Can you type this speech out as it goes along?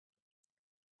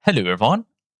Hello everyone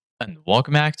and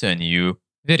welcome back to a new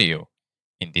video.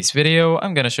 In this video,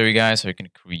 I'm going to show you guys how you can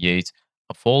create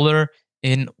a folder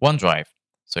in OneDrive.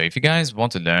 So if you guys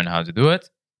want to learn how to do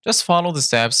it, just follow the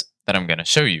steps that I'm going to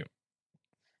show you.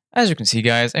 As you can see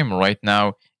guys, I'm right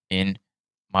now in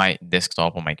my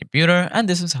desktop on my computer and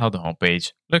this is how the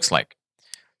homepage looks like.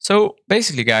 So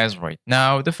basically guys, right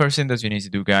now, the first thing that you need to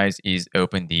do guys is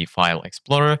open the File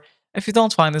Explorer. If you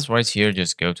don't find this right here,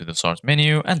 just go to the Start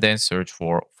menu and then search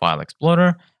for File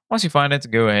Explorer. Once you find it,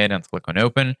 go ahead and click on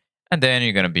Open. And then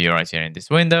you're going to be right here in this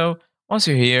window. Once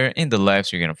you're here, in the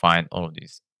left, you're going to find all of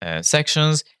these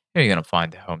sections. Here you're going to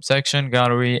find the Home section,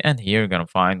 Gallery, and here you're going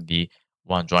to find the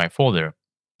OneDrive folder.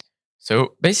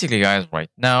 So basically guys, right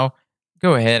now,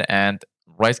 go ahead and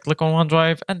right click on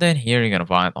OneDrive and then here you're going to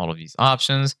find all of these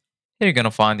options. Here you're going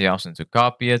to find the option to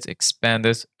copy it, expand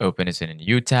it, open it in a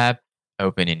new tab,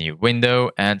 open a new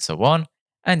window, and so on.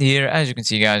 And here, as you can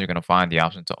see guys, you're going to find the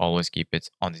option to always keep it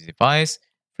on the device,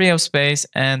 free up space,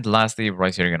 and lastly,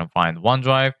 right here, you're going to find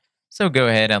OneDrive. So go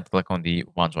ahead and click on the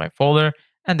OneDrive folder.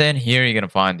 And then here, you're going to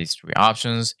find these three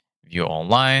options: view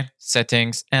online,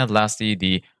 settings, and lastly,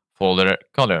 the folder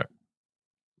color.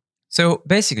 So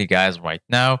basically guys, right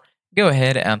now, go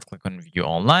ahead and click on view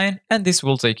online and this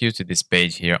will take you to this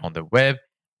page here on the web.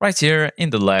 Right here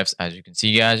in the left, as you can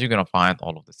see guys, you're going to find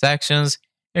all of the sections.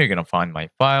 Here you're going to find my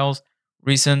files,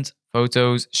 recent,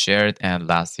 photos, shared, and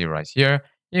lastly right here,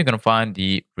 you're going to find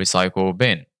the recycle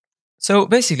bin. So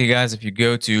basically guys, if you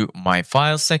go to my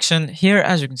files section here,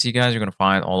 as you can see guys, you're going to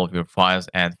find all of your files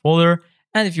and folder.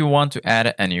 And if you want to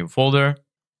add a new folder,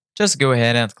 just go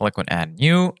ahead and click on add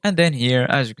new. And then here,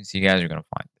 as you can see guys, you're going to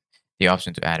find the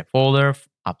option to add a folder,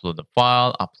 upload the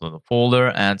file, upload the folder,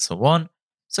 and so on.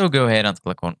 So go ahead and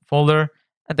click on folder.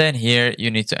 And then here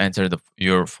you need to enter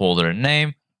your folder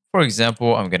name. For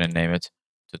example, I'm going to name it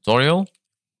tutorial.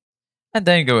 And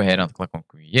then go ahead and click on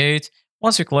create.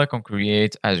 Once you click on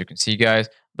create, as you can see guys,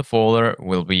 the folder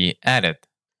will be added.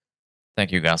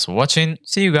 Thank you guys for watching.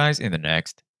 See you guys in the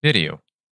next video.